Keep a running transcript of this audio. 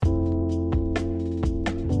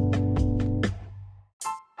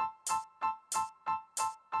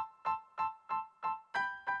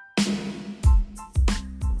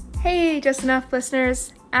Just Enough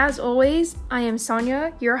listeners. As always, I am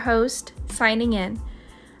Sonia, your host, signing in.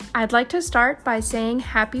 I'd like to start by saying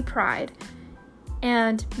Happy Pride.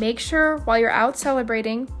 And make sure while you're out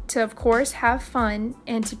celebrating to, of course, have fun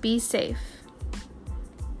and to be safe.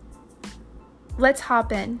 Let's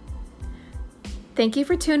hop in. Thank you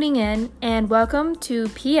for tuning in and welcome to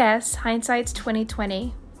PS Hindsight's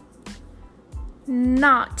 2020.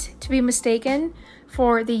 Not to be mistaken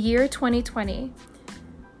for the year 2020.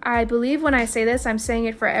 I believe when I say this, I'm saying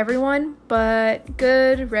it for everyone, but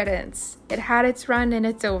good riddance. It had its run and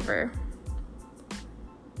it's over.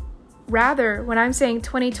 Rather, when I'm saying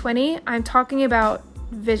 2020, I'm talking about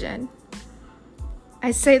vision. I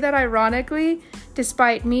say that ironically,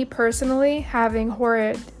 despite me personally having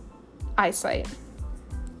horrid eyesight.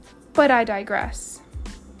 But I digress.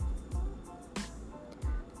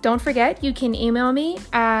 Don't forget, you can email me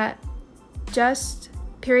at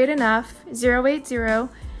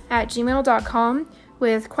just.enough080@gmail.com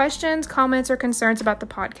with questions, comments, or concerns about the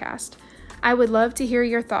podcast. I would love to hear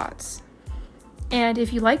your thoughts. And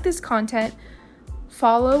if you like this content,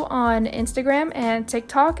 follow on Instagram and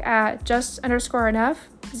TikTok at just_enough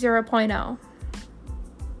 0.0.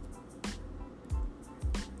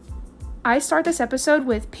 I start this episode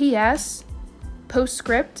with PS,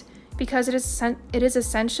 postscript, because it is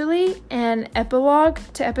essentially an epilogue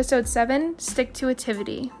to episode 7,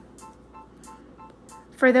 Stick-to-Itiveness.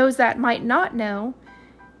 For those that might not know,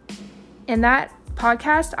 in that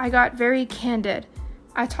podcast, I got very candid.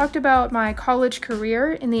 I talked about my college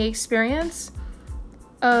career and the experience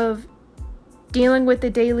of dealing with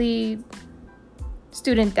the daily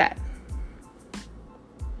student debt.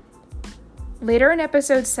 Later in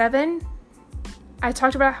episode 7, I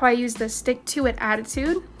talked about how I used the stick-to-it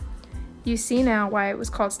attitude. You see now why it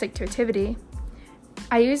was called Stick-to-Itiveness.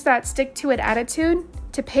 I used that stick-to-it attitude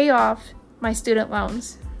to pay off my student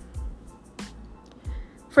loans.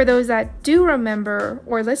 For those that do remember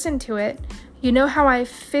or listen to it, you know how I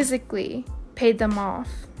physically paid them off.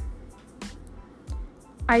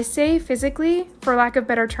 I say physically for lack of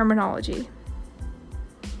better terminology.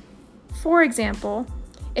 For example,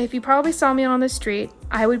 if you probably saw me on the street,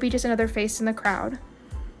 I would be just another face in the crowd.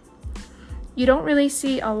 You don't really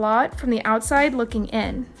see a lot from the outside looking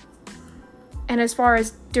in. And as far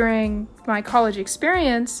as during my college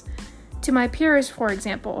experience, to my peers, for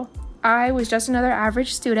example, I was just another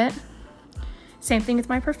average student. Same thing with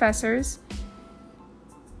my professors.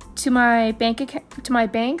 To my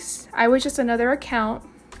banks, I was just another account.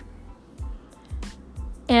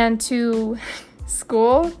 And to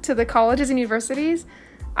school, to the colleges and universities,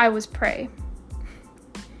 I was prey.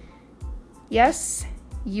 Yes,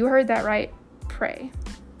 you heard that right, prey.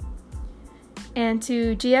 And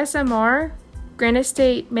to GSMR, Granite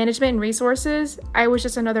State Management and Resources, I was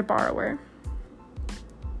just another borrower.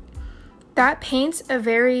 That paints a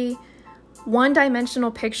very one-dimensional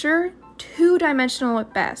picture, two-dimensional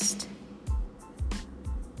at best.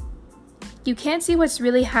 You can't see what's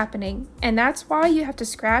really happening, and that's why you have to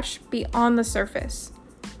scratch beyond the surface.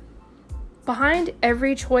 Behind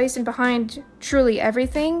every choice and behind truly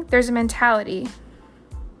everything, there's a mentality.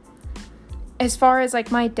 As far as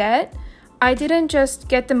my debt, I didn't just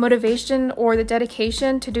get the motivation or the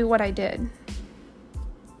dedication to do what I did.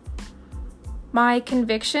 My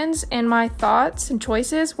convictions and my thoughts and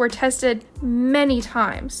choices were tested many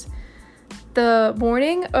times. The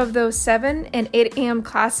morning of those 7 and 8 a.m.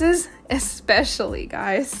 classes, especially,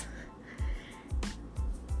 guys.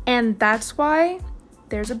 And that's why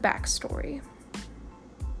there's a backstory.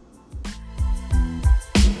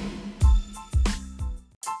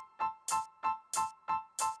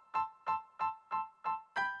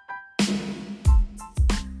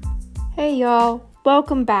 Hey y'all,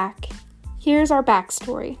 welcome back. Here's our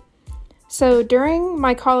backstory. So during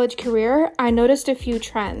my college career, I noticed a few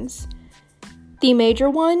trends. The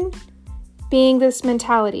major one being this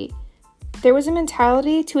mentality. There was a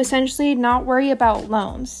mentality to essentially not worry about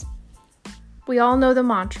loans. We all know the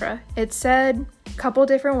mantra. It's said a couple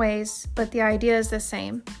different ways, but the idea is the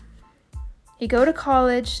same. You go to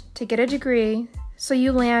college to get a degree, so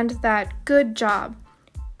you land that good job,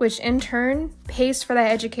 which in turn pays for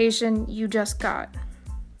that education you just got.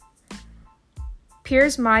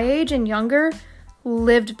 Peers my age and younger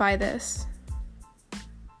lived by this.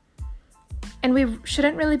 And we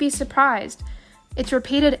shouldn't really be surprised. It's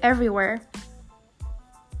repeated everywhere.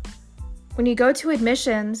 When you go to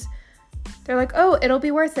admissions, they're like, oh, it'll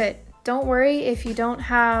be worth it. Don't worry if you don't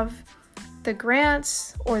have the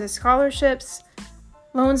grants or the scholarships.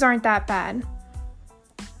 Loans aren't that bad.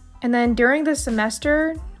 And then during the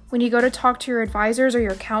semester, when you go to talk to your advisors or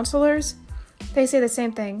your counselors, they say the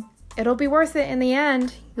same thing. it'll be worth it in the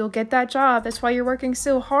end. You'll get that job. That's why you're working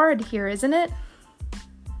so hard here, isn't it?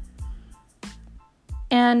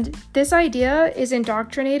 And this idea is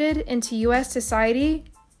indoctrinated into US society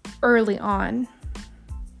early on.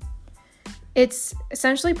 It's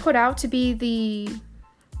essentially put out to be the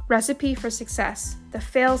recipe for success, the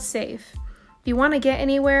fail-safe. If you want to get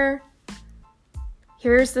anywhere,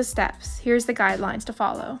 here's the steps, here's the guidelines to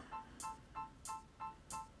follow.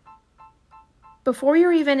 Before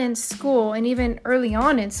you're even in school, and even early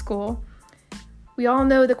on in school, we all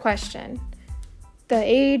know the question, the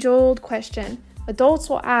age-old question. Adults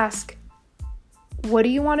will ask, what do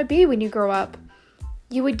you want to be when you grow up?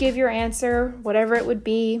 You would give your answer, whatever it would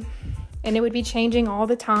be, and it would be changing all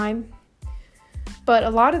the time. But a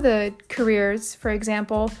lot of the careers, for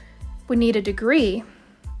example, would need a degree.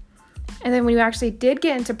 And then when you actually did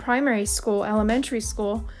get into primary school, elementary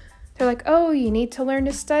school, they're like, oh, you need to learn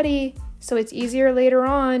to study so it's easier later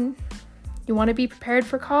on. You want to be prepared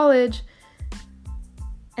for college.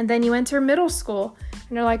 And then you enter middle school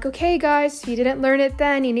and they're like, okay, guys, if you didn't learn it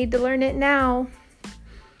then, you need to learn it now.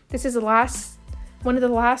 This is one of the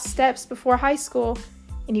last steps before high school.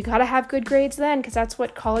 And you got to have good grades then because that's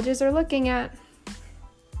what colleges are looking at.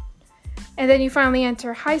 And then you finally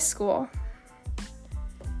enter high school.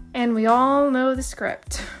 And we all know the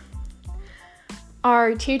script.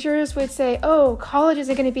 Our teachers would say, oh, college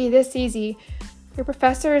isn't going to be this easy. Your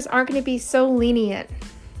professors aren't going to be so lenient.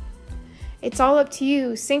 It's all up to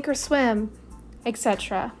you, sink or swim,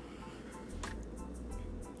 etc.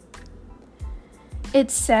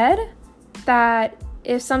 It's said that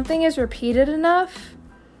if something is repeated enough,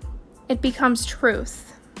 it becomes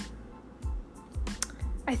truth.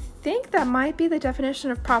 I think that might be the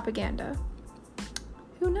definition of propaganda.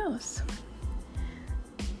 Who knows?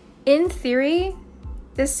 In theory,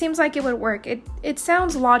 this seems like it would work. It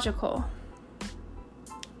sounds logical.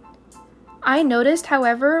 I noticed,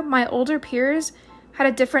 however, my older peers had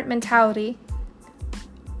a different mentality.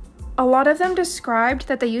 A lot of them described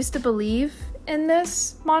that they used to believe in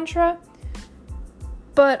this mantra,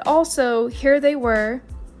 but also here they were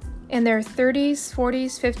in their 30s,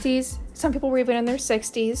 40s, 50s, some people were even in their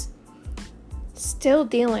 60s, still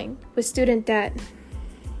dealing with student debt.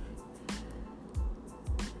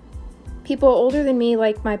 People older than me,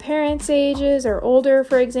 like my parents' ages or older,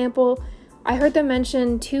 for example, I heard them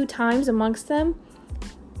mention 2 times amongst them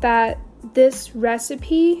that this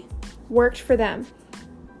recipe worked for them,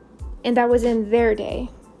 and that was in their day.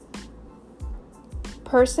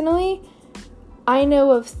 Personally, I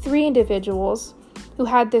know of 3 individuals who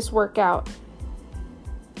had this work out.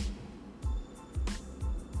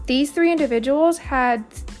 These 3 individuals had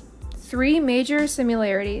 3 major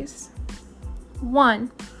similarities.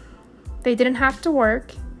 1, they didn't have to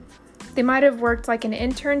work. They might have worked like an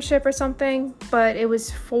internship or something, but it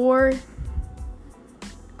was for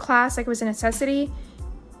class, like it was a necessity,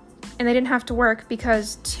 and they didn't have to work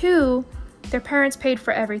because 2, their parents paid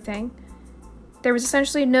for everything. There was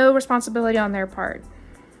essentially no responsibility on their part.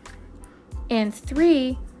 And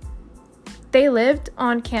 3, they lived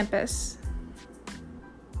on campus.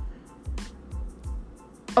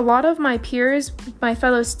 A lot of my peers, my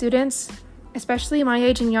fellow students, especially my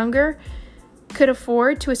age and younger, could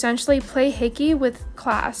afford to essentially play hickey with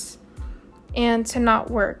class and to not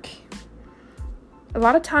work. A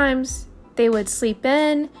lot of times they would sleep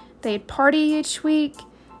in, they'd party each week,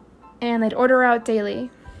 and they'd order out daily.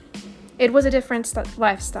 It was a different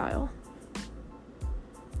lifestyle.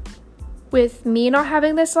 With me not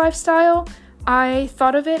having this lifestyle, I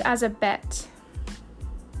thought of it as a bet.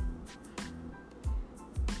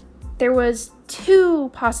 There was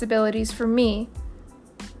 2 possibilities for me.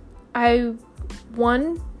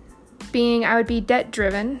 One being I would be debt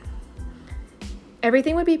driven.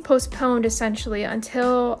 Everything would be postponed essentially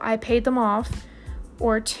until I paid them off.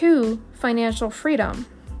 Or 2, financial freedom.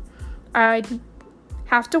 I'd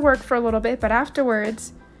have to work for a little bit, but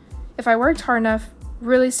afterwards, if I worked hard enough,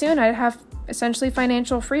 really soon I'd have essentially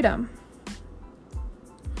financial freedom.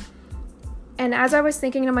 And as I was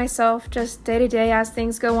thinking to myself, just day to day as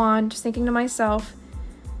things go on, just thinking to myself,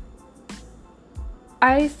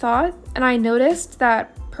 I thought and I noticed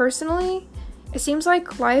that personally, it seems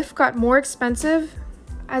like life got more expensive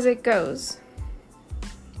as it goes.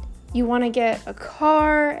 You want to get a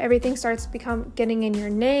car, everything starts getting in your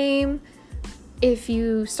name. If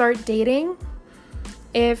you start dating,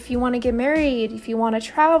 if you want to get married, if you want to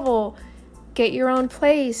travel, get your own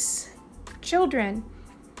place, children.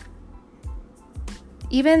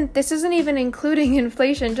 This isn't even including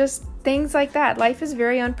inflation, just things like that. Life is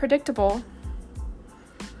very unpredictable.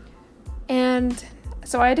 And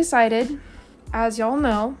so I decided, as y'all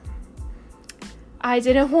know, I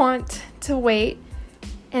didn't want to wait,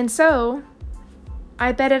 and so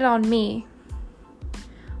I bet it on me.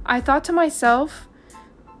 I thought to myself,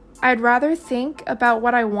 I'd rather think about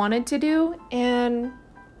what I wanted to do and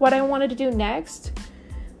what I wanted to do next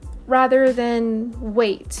rather than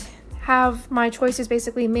wait, have my choices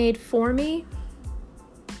basically made for me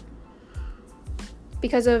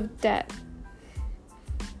because of debt.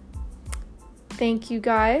 Thank you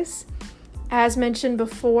guys. As mentioned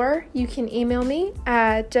before, you can email me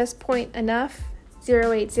at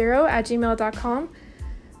justpointenough080@gmail.com.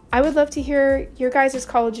 I would love to hear your guys'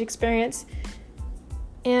 college experience,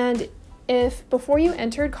 and if before you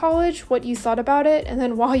entered college, what you thought about it, and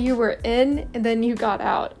then while you were in, and then you got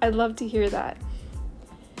out. I'd love to hear that.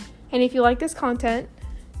 And if you like this content,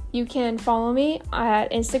 you can follow me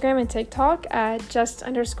at Instagram and TikTok at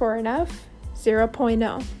just_enough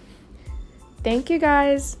 0.0. Thank you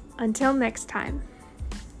guys. Until next time.